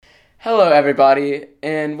Hello, everybody,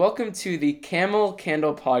 and welcome to the Camel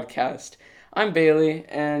Candle Podcast. I'm Bailey,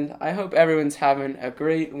 and I hope everyone's having a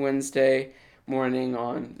great Wednesday morning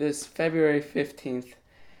on this February 15th.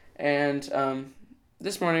 And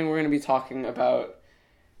this morning we're going to be talking about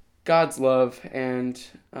God's love and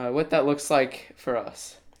what that looks like for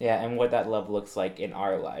us. Yeah, and what that love looks like in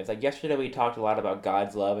our lives. Like yesterday, we talked a lot about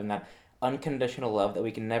God's love and that unconditional love that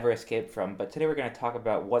we can never escape from. But today, we're going to talk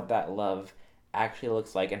about what that love actually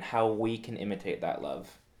looks like and how we can imitate that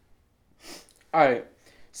love. All right,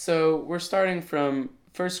 so we're starting from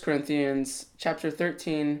 1 Corinthians chapter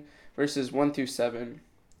 13, verses 1 through 7.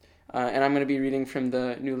 And I'm going to be reading from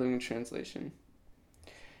the New Living Translation.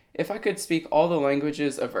 If I could speak all the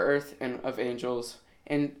languages of earth and of angels,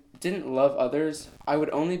 and didn't love others, I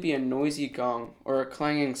would only be a noisy gong or a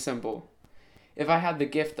clanging cymbal. If I had the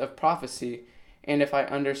gift of prophecy, and if I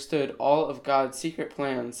understood all of God's secret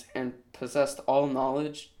plans and possessed all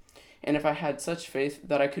knowledge, and if I had such faith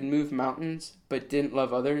that I could move mountains but didn't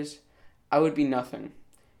love others, I would be nothing.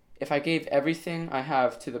 If I gave everything I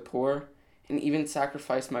have to the poor, and even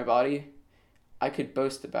sacrificed my body, I could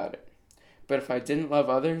boast about it. But if I didn't love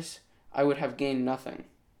others, I would have gained nothing.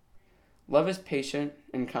 Love is patient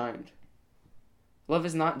and kind. Love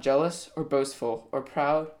is not jealous or boastful or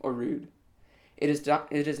proud or rude. It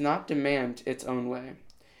does not demand its own way.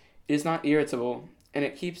 It is not irritable, and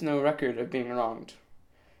it keeps no record of being wronged.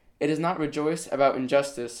 It does not rejoice about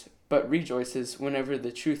injustice, but rejoices whenever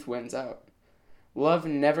the truth wins out. Love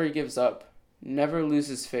never gives up, never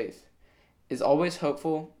loses faith, is always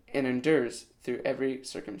hopeful, and endures through every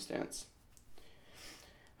circumstance.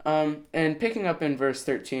 And picking up in verse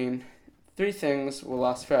 13, 3 things will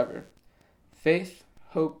last forever: faith,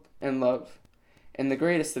 hope, and love. And the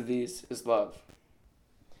greatest of these is love.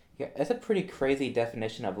 Yeah, that's a pretty crazy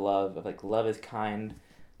definition of love. Of like, love is kind,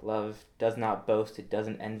 love does not boast, it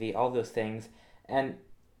doesn't envy, all those things. And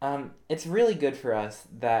it's really good for us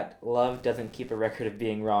that love doesn't keep a record of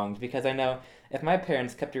being wronged, because I know if my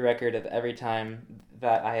parents kept a record of every time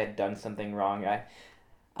that I had done something wrong,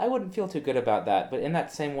 I wouldn't feel too good about that. But in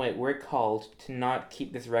that same way, we're called to not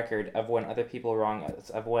keep this record of when other people wrong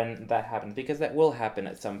us, of when that happens, because that will happen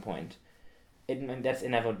at some point. And that's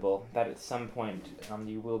inevitable, that at some point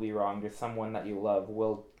you will be wronged, or someone that you love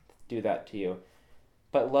will do that to you.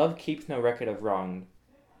 But love keeps no record of wrong.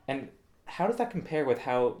 And how does that compare with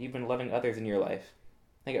how you've been loving others in your life?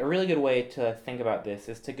 Like, a really good way to think about this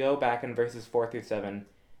is to go back in verses 4 through 7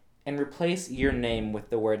 and replace your name with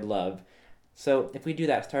the word love. So if we do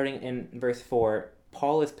that, starting in verse 4,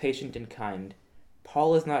 Paul is patient and kind.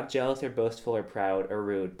 Paul is not jealous or boastful or proud or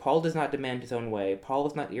rude. Paul does not demand his own way. Paul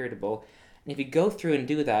is not irritable. And if you go through and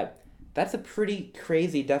do that, that's a pretty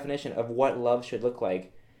crazy definition of what love should look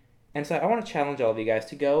like. And so I want to challenge all of you guys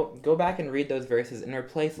to go back and read those verses and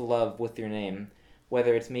replace love with your name.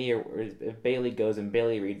 Whether it's me or if Bailey goes and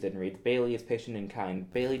Bailey reads it and reads, Bailey is patient and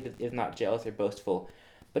kind. Bailey is not jealous or boastful.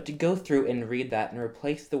 But to go through and read that and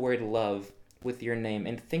replace the word love with your name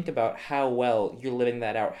and think about how well you're living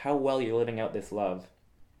that out, how well you're living out this love.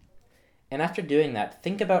 And after doing that,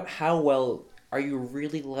 think about how well are you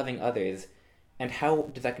really loving others, and how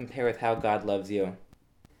does that compare with how God loves you?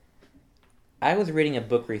 I was reading a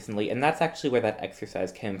book recently, and that's actually where that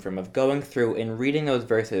exercise came from, of going through and reading those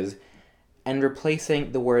verses and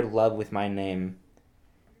replacing the word love with my name,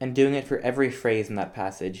 and doing it for every phrase in that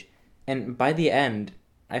passage. And by the end,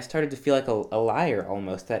 I started to feel like a liar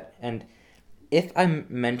almost, and if I'm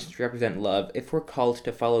meant to represent love, if we're called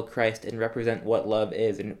to follow Christ and represent what love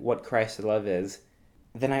is and what Christ's love is,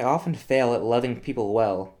 then I often fail at loving people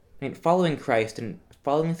well. I mean, following Christ and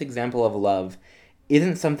following this example of love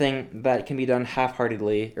isn't something that can be done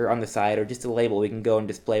half-heartedly or on the side, or just a label we can go and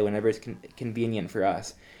display whenever it's convenient for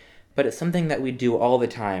us. But it's something that we do all the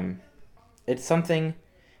time. It's something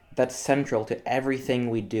that's central to everything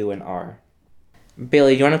we do and are.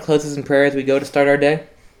 Bailey, do you want to close us in prayer as we go to start our day?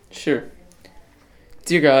 Sure.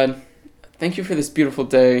 Dear God, thank you for this beautiful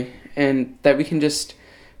day, and that we can just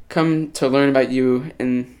come to learn about you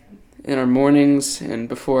in our mornings and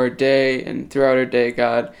before our day and throughout our day,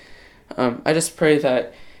 God. I just pray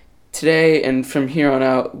that today and from here on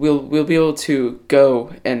out, we'll be able to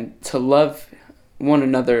go and to love one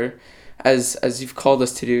another as you've called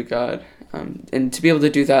us to do, God, and to be able to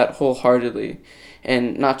do that wholeheartedly,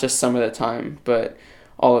 and not just some of the time, but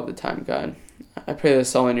all of the time, God. I pray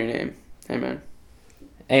this all in your name. Amen.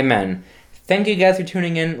 Amen. Thank you guys for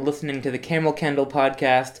tuning in, listening to the Camel Candle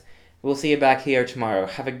Podcast. We'll see you back here tomorrow.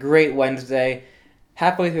 Have a great Wednesday,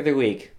 halfway through the week.